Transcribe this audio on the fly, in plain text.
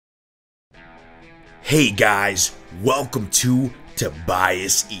Hey guys, welcome to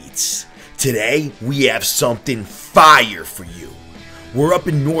Tobias Eats. Today we have something fire for you. We're up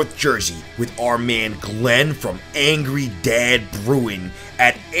in North Jersey with our man Glenn from Angry Dad Brewing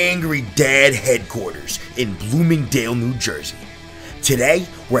at Angry Dad headquarters in Bloomingdale, New Jersey. Today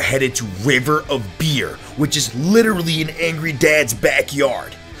we're headed to River of Beer, which is literally in Angry Dad's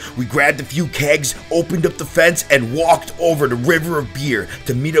backyard. We grabbed a few kegs, opened up the fence, and walked over to River of Beer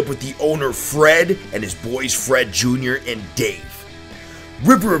to meet up with the owner Fred and his boys Fred Jr. and Dave.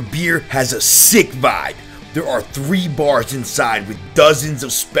 River of Beer has a sick vibe. There are 3 bars inside with dozens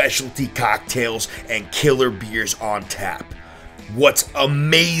of specialty cocktails and killer beers on tap. What's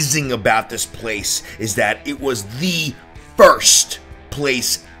amazing about this place is that it was the first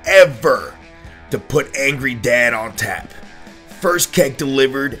place ever to put Angry Dad on tap. First keg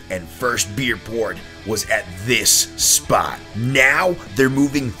delivered and first beer poured was at this spot. Now they're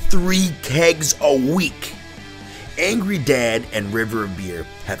moving 3 kegs a week. Angry Dad and River of Beer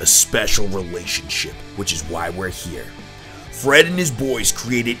have a special relationship, which is why we're here. Fred and his boys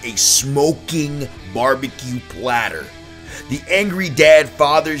created a smoking barbecue platter. The Angry Dad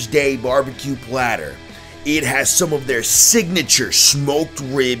Father's Day barbecue platter. It has some of their signature smoked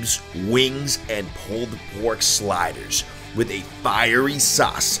ribs, wings, and pulled pork sliders with a fiery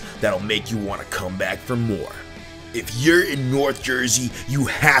sauce that'll make you want to come back for more. If you're in North Jersey, you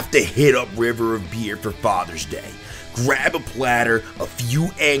have to hit up River of Beer for Father's Day. Grab a platter, a few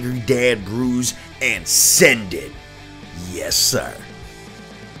Angry Dad brews, and send it. Yes, sir.